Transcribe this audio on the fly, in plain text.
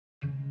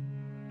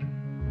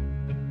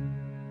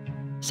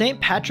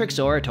St. Patrick's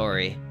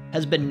Oratory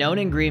has been known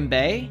in Green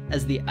Bay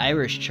as the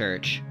Irish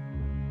Church.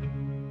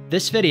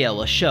 This video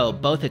will show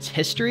both its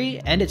history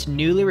and its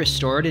newly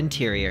restored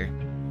interior.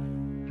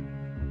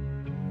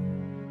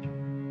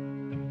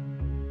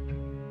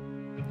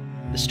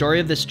 The story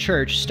of this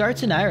church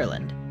starts in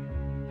Ireland.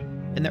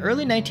 In the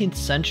early 19th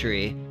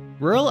century,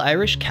 rural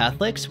Irish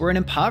Catholics were an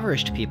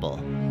impoverished people,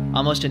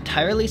 almost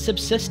entirely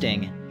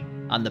subsisting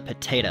on the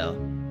potato.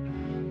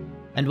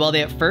 And while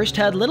they at first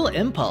had little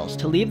impulse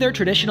to leave their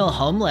traditional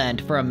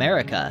homeland for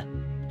America,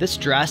 this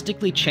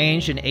drastically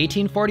changed in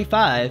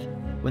 1845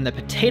 when the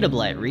potato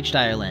blight reached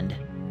Ireland.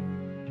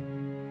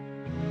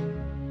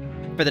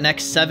 For the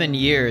next 7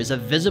 years, a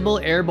visible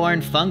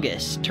airborne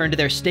fungus turned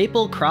their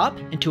staple crop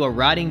into a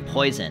rotting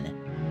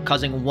poison,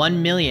 causing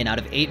 1 million out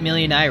of 8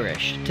 million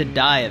Irish to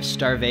die of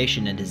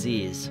starvation and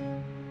disease.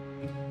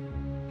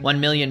 1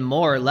 million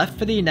more left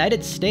for the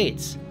United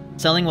States,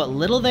 selling what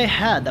little they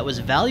had that was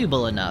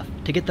valuable enough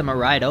to get them a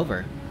ride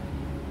over.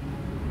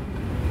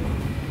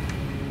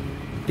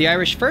 The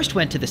Irish first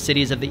went to the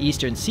cities of the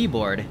eastern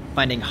seaboard,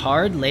 finding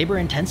hard,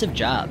 labor-intensive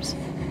jobs.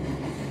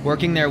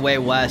 Working their way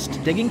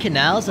west, digging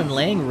canals and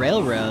laying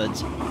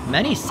railroads,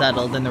 many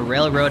settled in the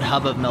railroad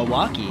hub of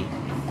Milwaukee,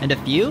 and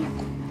a few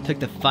took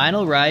the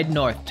final ride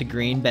north to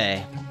Green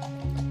Bay.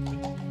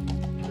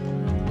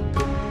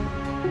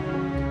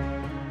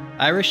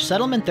 Irish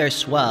settlement there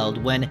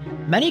swelled when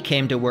many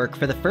came to work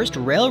for the first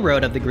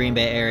railroad of the Green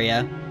Bay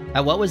area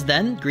at what was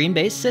then Green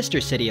Bay's sister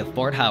city of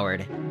Fort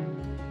Howard.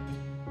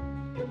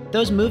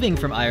 Those moving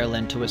from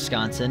Ireland to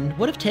Wisconsin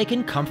would have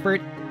taken comfort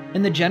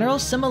in the general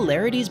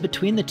similarities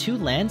between the two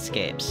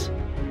landscapes.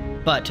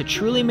 But to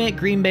truly make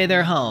Green Bay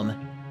their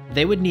home,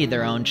 they would need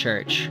their own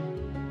church.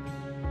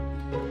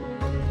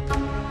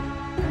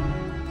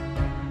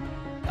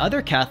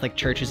 Other Catholic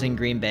churches in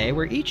Green Bay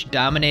were each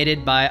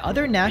dominated by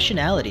other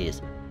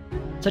nationalities,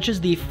 such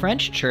as the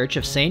French Church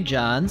of St.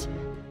 John's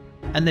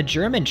and the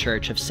German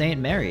Church of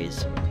St. Mary's.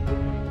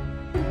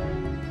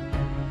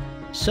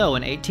 So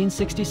in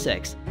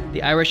 1866,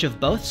 the Irish of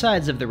both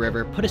sides of the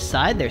river put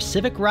aside their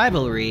civic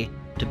rivalry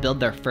to build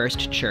their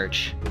first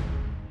church,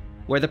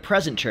 where the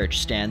present church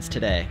stands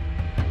today.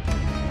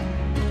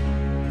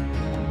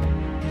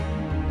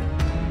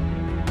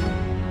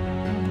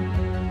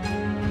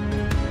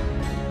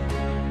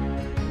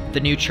 The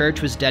new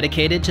church was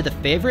dedicated to the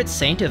favorite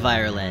saint of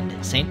Ireland,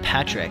 St.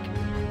 Patrick,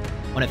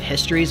 one of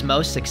history's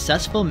most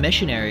successful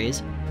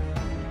missionaries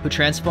who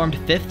transformed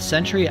 5th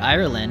century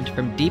Ireland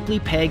from deeply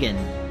pagan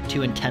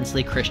to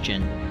intensely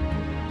Christian.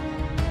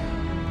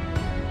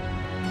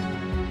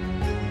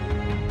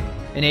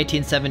 In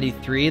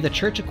 1873, the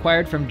church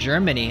acquired from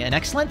Germany an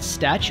excellent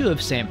statue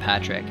of St.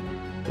 Patrick,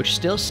 which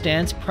still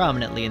stands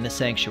prominently in the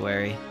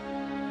sanctuary.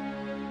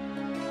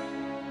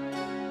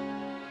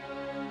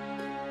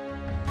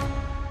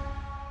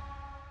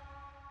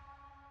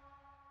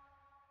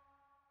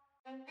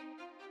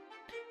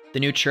 The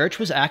new church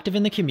was active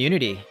in the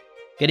community,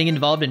 getting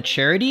involved in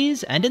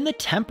charities and in the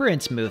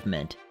temperance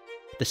movement.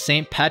 The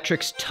St.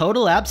 Patrick's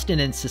Total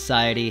Abstinence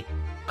Society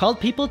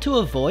called people to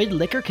avoid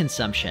liquor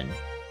consumption,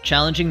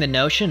 challenging the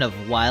notion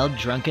of wild,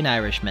 drunken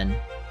Irishmen.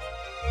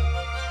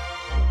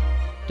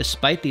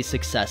 Despite these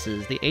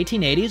successes, the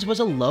 1880s was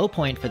a low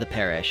point for the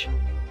parish.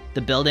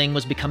 The building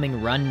was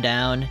becoming run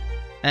down,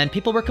 and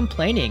people were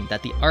complaining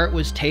that the art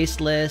was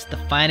tasteless, the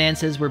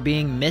finances were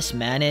being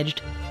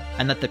mismanaged,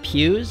 and that the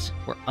pews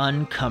were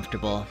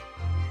uncomfortable.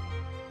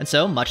 And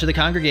so much of the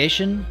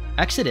congregation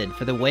exited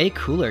for the way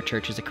cooler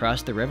churches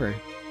across the river.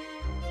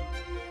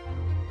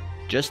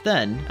 Just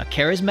then, a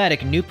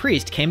charismatic new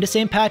priest came to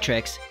St.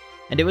 Patrick's,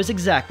 and it was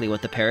exactly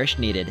what the parish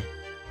needed.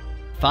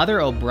 Father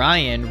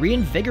O'Brien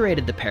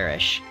reinvigorated the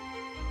parish,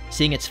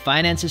 seeing its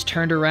finances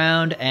turned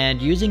around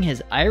and using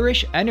his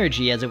Irish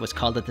energy, as it was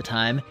called at the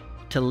time,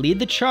 to lead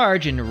the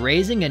charge in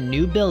raising a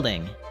new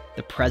building,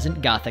 the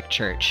present Gothic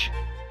church.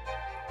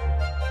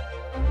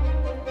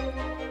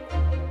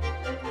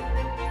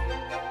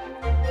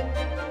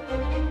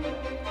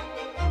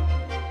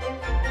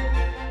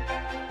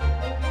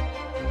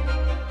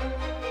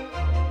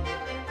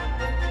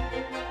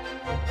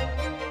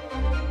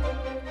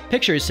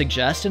 Pictures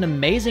suggest an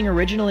amazing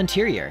original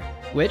interior,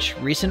 which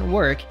recent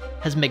work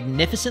has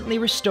magnificently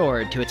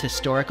restored to its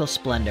historical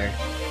splendor.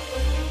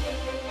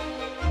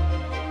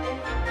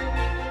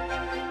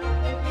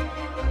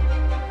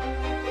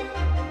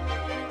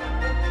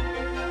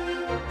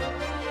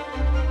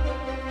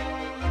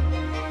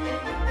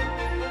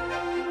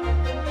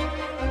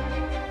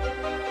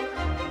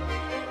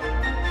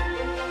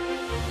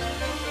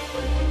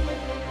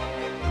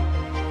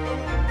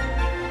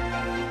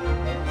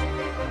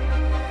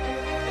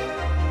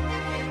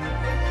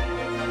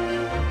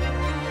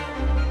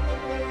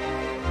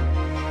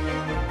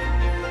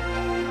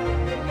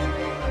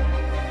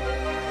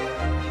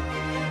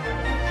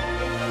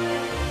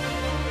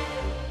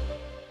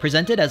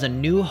 Presented as a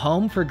new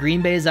home for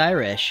Green Bay's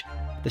Irish,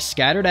 the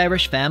scattered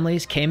Irish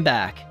families came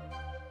back.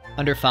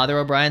 Under Father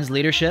O'Brien's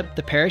leadership,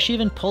 the parish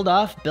even pulled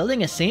off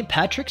building a St.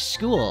 Patrick's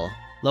School,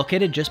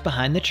 located just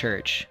behind the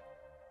church.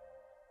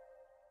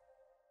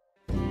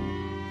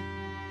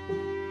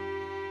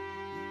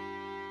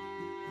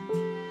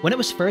 When it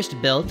was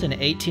first built in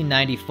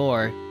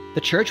 1894,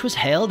 the church was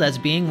hailed as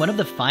being one of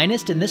the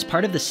finest in this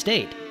part of the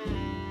state.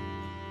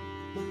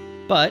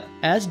 But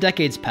as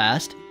decades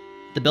passed,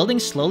 the building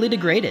slowly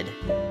degraded.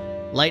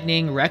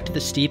 Lightning wrecked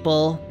the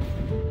steeple,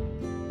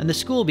 and the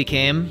school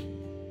became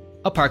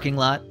a parking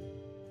lot.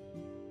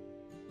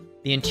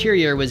 The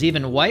interior was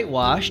even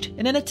whitewashed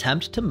in an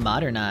attempt to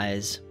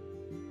modernize.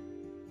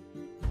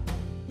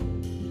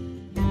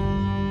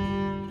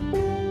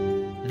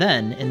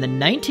 Then, in the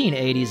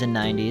 1980s and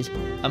 90s,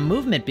 a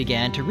movement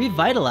began to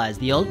revitalize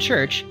the old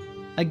church,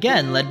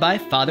 again led by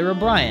Father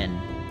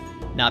O'Brien.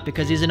 Not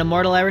because he's an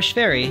immortal Irish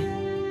fairy,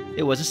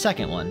 it was a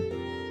second one.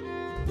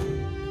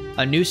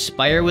 A new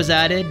spire was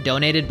added,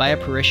 donated by a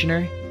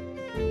parishioner.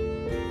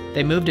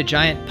 They moved a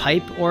giant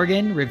pipe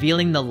organ,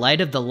 revealing the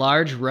light of the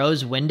large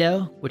rose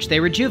window, which they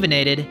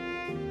rejuvenated,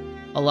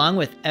 along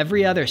with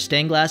every other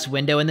stained glass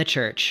window in the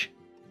church.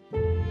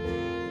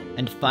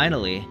 And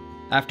finally,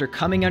 after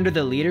coming under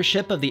the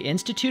leadership of the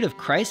Institute of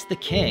Christ the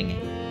King,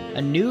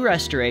 a new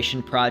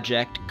restoration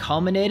project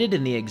culminated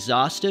in the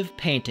exhaustive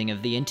painting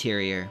of the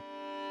interior.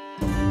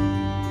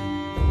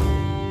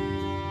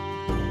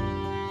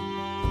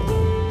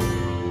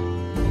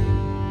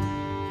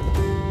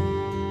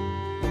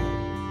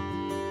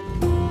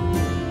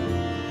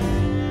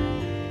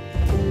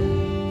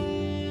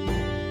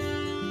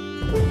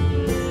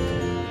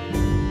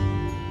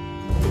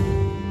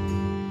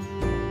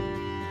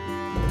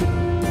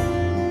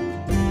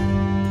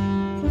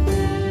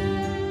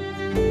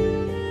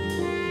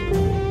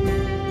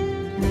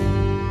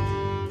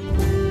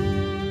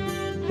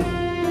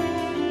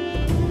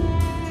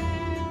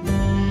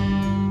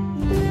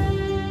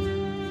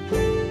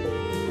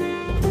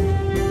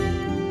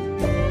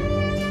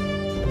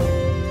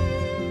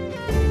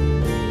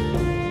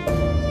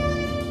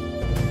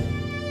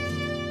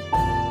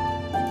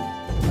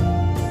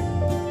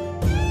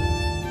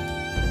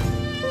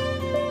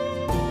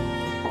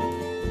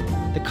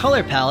 The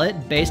color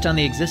palette, based on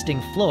the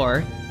existing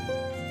floor,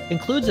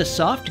 includes a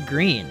soft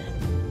green,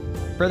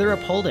 further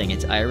upholding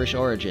its Irish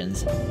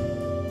origins.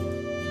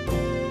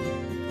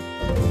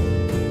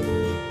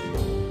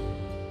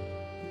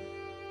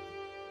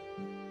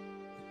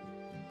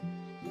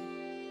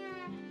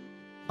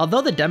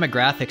 Although the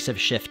demographics have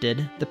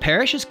shifted, the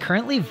parish is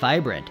currently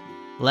vibrant,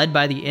 led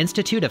by the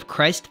Institute of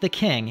Christ the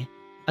King,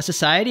 a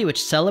society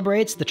which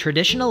celebrates the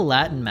traditional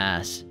Latin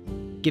Mass,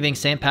 giving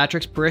St.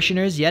 Patrick's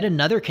parishioners yet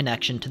another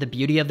connection to the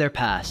beauty of their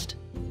past.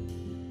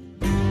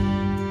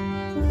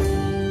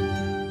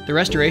 The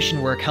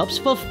restoration work helps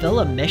fulfill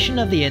a mission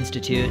of the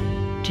Institute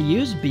to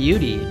use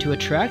beauty to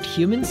attract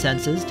human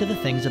senses to the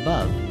things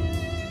above.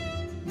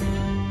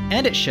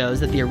 And it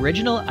shows that the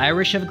original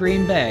Irish of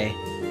Green Bay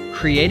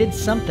created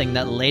something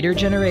that later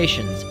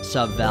generations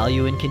saw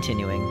value in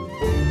continuing.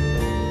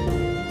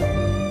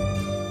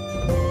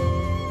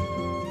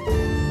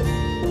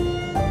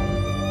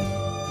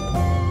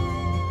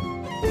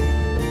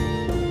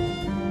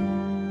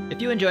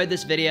 If you enjoyed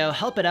this video,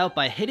 help it out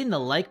by hitting the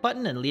like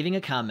button and leaving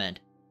a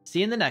comment. See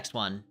you in the next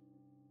one.